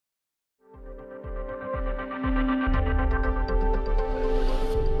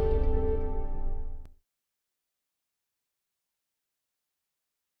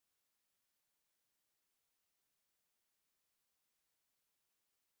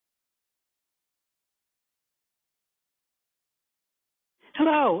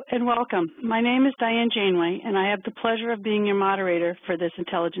Hello and welcome. My name is Diane Janeway, and I have the pleasure of being your moderator for this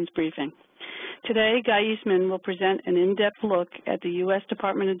intelligence briefing. Today, Guy Eastman will present an in-depth look at the U.S.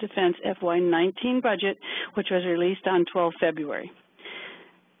 Department of Defense FY19 budget, which was released on 12 February.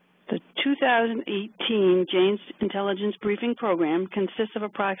 The 2018 Jane's Intelligence Briefing Program consists of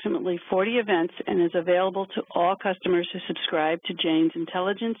approximately 40 events and is available to all customers who subscribe to Jane's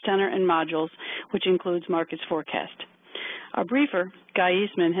Intelligence Center and modules, which includes Markets Forecast. Our briefer, Guy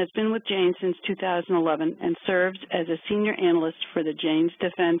Eastman, has been with Jane since 2011 and serves as a senior analyst for the Jane's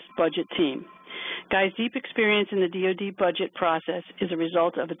Defense Budget team. Guy's deep experience in the DoD budget process is a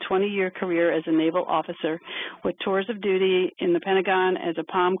result of a 20-year career as a naval officer with tours of duty in the Pentagon as a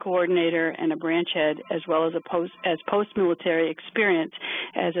POM coordinator and a branch head, as well as post-military experience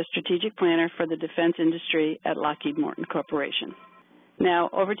as a strategic planner for the defense industry at Lockheed Martin Corporation. Now,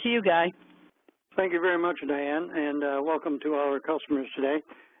 over to you, Guy. Thank you very much, Diane, and welcome to our customers today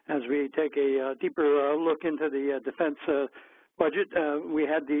as we take a deeper look into the defense budget. We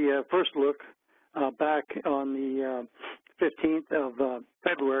had the first look back on the 15th of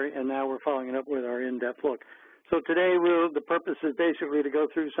February, and now we're following it up with our in-depth look. So today, the purpose is basically to go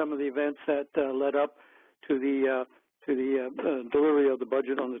through some of the events that led up to the delivery of the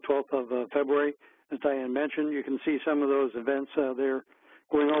budget on the 12th of February. As Diane mentioned, you can see some of those events there,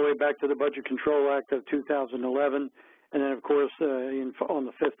 going all the way back to the Budget Control Act of 2011, and then, of course, on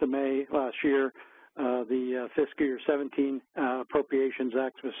the 5th of May last year, the fiscal year 17 Appropriations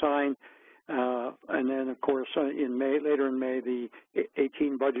Act was signed, and then, of course, later in May, the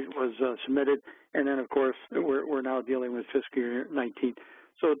 18 budget was submitted, and then, of course, we're now dealing with fiscal year 19.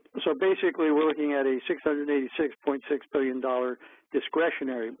 So basically, we're looking at a $686.6 billion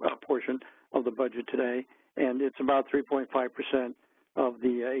discretionary portion of the budget today, and it's about 3.5% of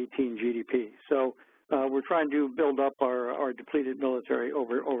the 18 GDP. So we're trying to build up our depleted military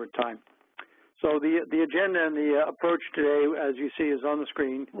over time. So the agenda and the approach today, as you see, is on the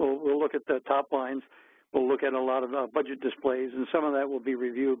screen. We'll look at the top lines. We'll look at a lot of budget displays, and some of that will be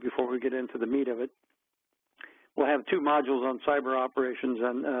reviewed before we get into the meat of it. We'll have two modules on cyber operations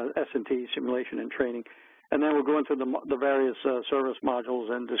and S&T, simulation and training. And then we'll go into the various service modules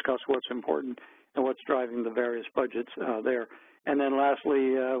and discuss what's important and what's driving the various budgets there. And then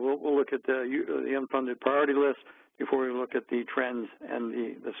lastly, we'll look at the unfunded priority list before we look at the trends and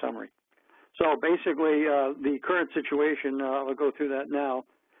the summary. So basically, the current situation, I'll go through that now.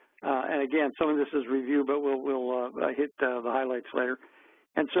 And again, some of this is review, but we'll hit the highlights later.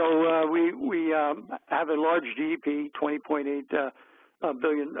 And so we have a large GDP, $20.8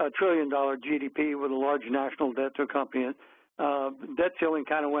 trillion GDP with a large national debt to accompany it. Debt ceiling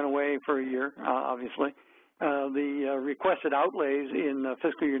kind of went away for a year, obviously. The requested outlays in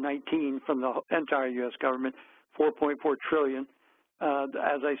fiscal year 19 from the entire U.S. government, $4.4 trillion.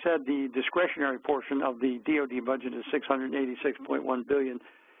 As I said, the discretionary portion of the DoD budget is $686.1 billion.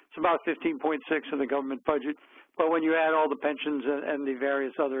 It's about 15.6 of the government budget. But when you add all the pensions and the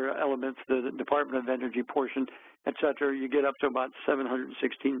various other elements, the Department of Energy portion, et cetera, you get up to about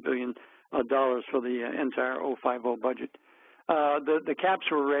 $716 billion for the entire 050 budget. The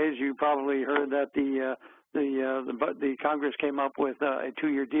caps were raised. You probably heard that the Congress came up with a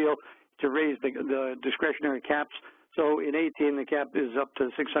 2-year deal to raise the discretionary caps. So in 18, the cap is up to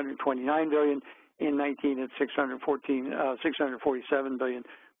 $629 billion. In 19, it's $647 billion,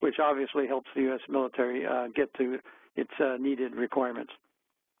 which obviously helps the U.S. military get to its needed requirements.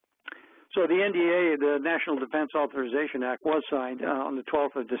 So the NDA, the National Defense Authorization Act, was signed on the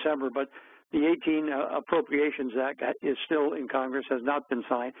 12th of December, but the 18 Appropriations Act is still in Congress, has not been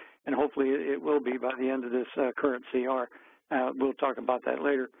signed, and hopefully it will be by the end of this current CR. We'll talk about that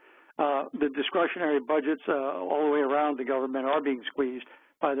later. The discretionary budgets all the way around the government are being squeezed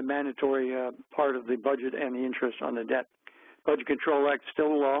by the mandatory part of the budget and the interest on the debt. Budget Control Act is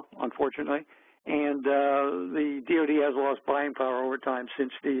still a law, unfortunately, and the DoD has lost buying power over time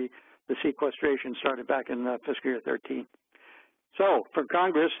since the sequestration started back in fiscal year 13. So for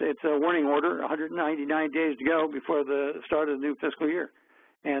Congress, it's a warning order, 199 days to go before the start of the new fiscal year.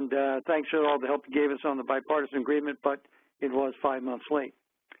 And thanks for all the help you gave us on the bipartisan agreement, but it was 5 months late.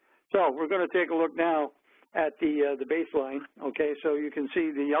 So we're going to take a look now at the baseline. Okay, so you can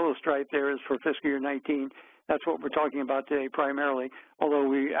see the yellow stripe there is for fiscal year 19. That's what we're talking about today primarily, although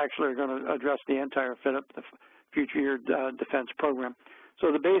we actually are going to address the entire FIDP, the future year defense program.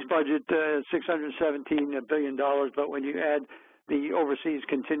 So the base budget is $617 billion, but when you add the overseas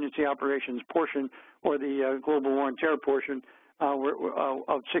contingency operations portion or the global war and terror portion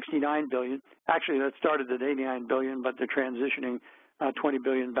of $69 billion. Actually, that started at $89 billion, but they're transitioning $20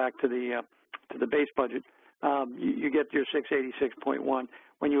 billion back to the base budget. you get your 686.1.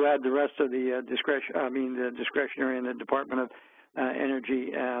 When you add the rest of the the discretionary and the Department of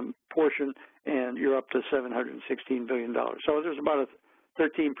Energy portion, and you're up to $716 billion. So there's about a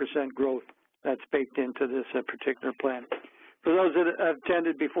 13% growth that's baked into this particular plan. For those that have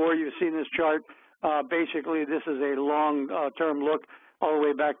attended before, you've seen this chart. Basically, this is a long-term look all the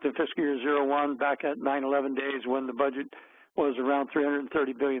way back to fiscal year 01, back at 9/11 days when the budget was around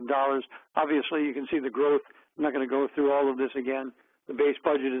 $330 billion. Obviously, you can see the growth. I'm not going to go through all of this again. The base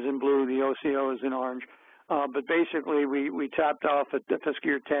budget is in blue. The OCO is in orange. But basically, we tapped off at the fiscal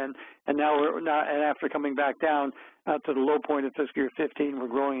year 10, and now and after coming back down to the low point of fiscal year 15, we're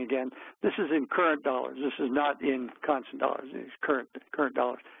growing again. This is in current dollars. This is not in constant dollars. It's current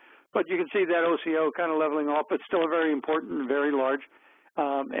dollars. But you can see that OCO kind of leveling off, but still very important and very large,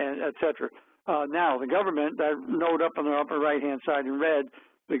 and et cetera. Now, the government, that note up on the upper right-hand side in red,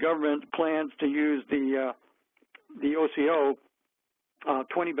 the government plans to use the OCO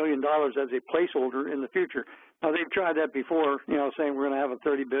 $20 billion as a placeholder in the future. Now, they've tried that before, saying we're going to have a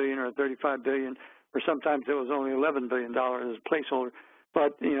 $30 billion or a $35 billion, or sometimes it was only $11 billion as a placeholder.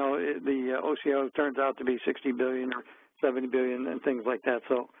 But, the OCO turns out to be $60 billion or $70 billion and things like that.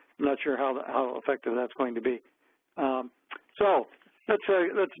 So I'm not sure how effective that's going to be. So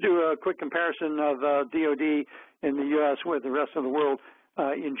let's do a quick comparison of DoD in the U.S. with the rest of the world.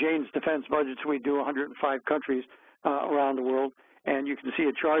 In Jane's defense budgets, we do 105 countries around the world. And you can see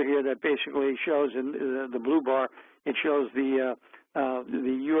a chart here that basically shows in the blue bar, it shows the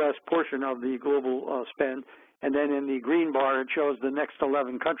U.S. portion of the global spend. And then in the green bar, it shows the next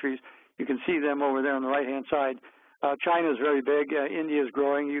 11 countries. You can see them over there on the right-hand side. China is very big. India is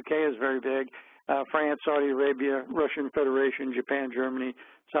growing. UK is very big. France, Saudi Arabia, Russian Federation, Japan, Germany,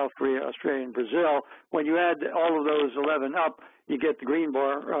 South Korea, Australia, and Brazil. When you add all of those 11 up, you get the green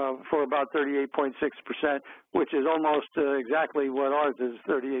bar for about 38.6%, which is almost exactly what ours is,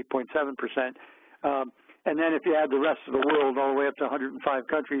 38.7%. And then if you add the rest of the world all the way up to 105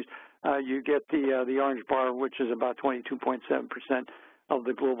 countries, you get the orange bar, which is about 22.7% of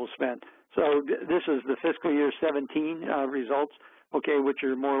the global spend. So this is the fiscal year 17 results, okay, which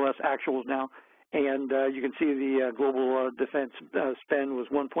are more or less actuals now. And you can see the global defense spend was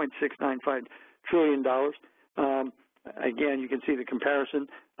 $1.695 trillion. Again, you can see the comparison.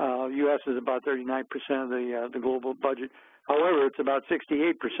 U.S. is about 39% of the global budget. However, it's about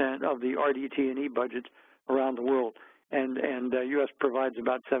 68% of the RDT&E budgets around the world. And U.S. provides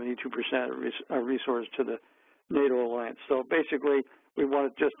about 72% of resource to the NATO alliance. So basically, we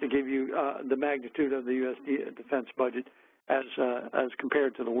wanted just to give you the magnitude of the U.S. defense budget as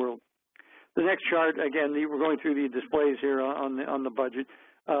compared to the world. The next chart, again, we're going through the displays here on the budget.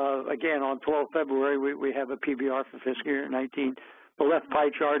 Again, on 12 February, we have a PBR for fiscal year 19. The left pie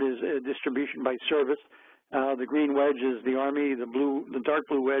chart is distribution by service. The green wedge is the Army. The dark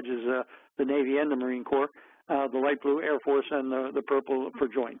blue wedge is the Navy and the Marine Corps. The light blue, Air Force, and the purple for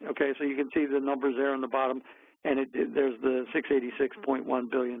joint. Okay, so you can see the numbers there on the bottom, and there's the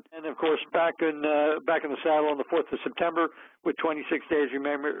 $686.1 billion. And of course, back in the saddle on the 4th of September with 26 days,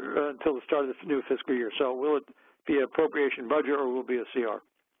 remember, until the start of the new fiscal year. So will it be an appropriation budget or will it be a CR?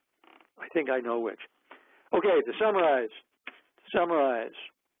 I think I know which. Okay, to summarize.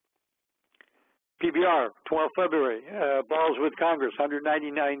 PBR, 12 February, balls with Congress,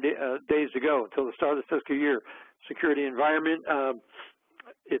 199 days to go until the start of the fiscal year. Security environment,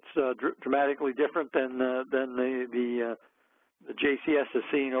 it's dramatically different than the JCS has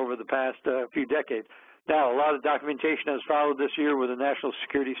seen over the past few decades. Now, a lot of documentation has followed this year with the National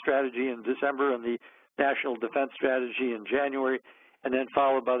Security Strategy in December and the National Defense Strategy in January, and then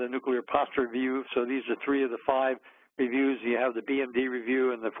followed by the Nuclear Posture Review. So these are 3 of the 5 reviews. You have the BMD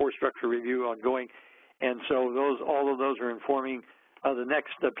review and the Force Structure Review ongoing, and so all of those are informing the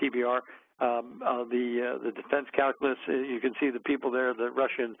next PBR. The defense calculus, you can see the people there, the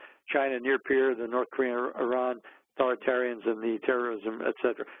Russian, China, near peer, the North Korean, Iran, authoritarians, and the terrorism, et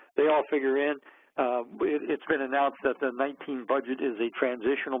cetera. They all figure in. It's been announced that the 19 budget is a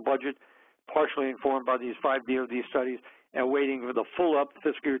transitional budget, partially informed by these 5 DoD studies, and waiting for the full-up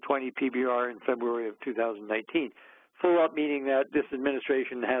fiscal year 20 PBR in February of 2019. Full-up meaning that this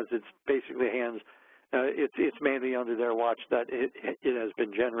administration has its basically hands. It's mainly under their watch that it has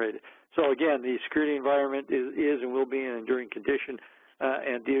been generated. So again, the security environment is and will be an enduring condition,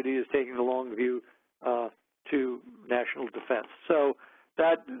 and DoD is taking the long view to national defense. So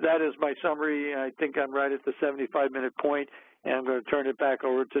that is my summary. I think I'm right at the 75-minute point, and I'm going to turn it back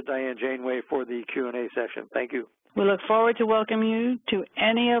over to Diane Janeway for the Q&A session. Thank you. We look forward to welcoming you to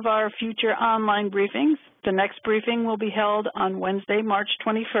any of our future online briefings. The next briefing will be held on Wednesday, March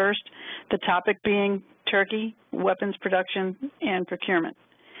 21st, the topic being Turkey, weapons production, and procurement.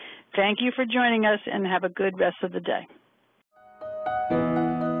 Thank you for joining us, and have a good rest of the day.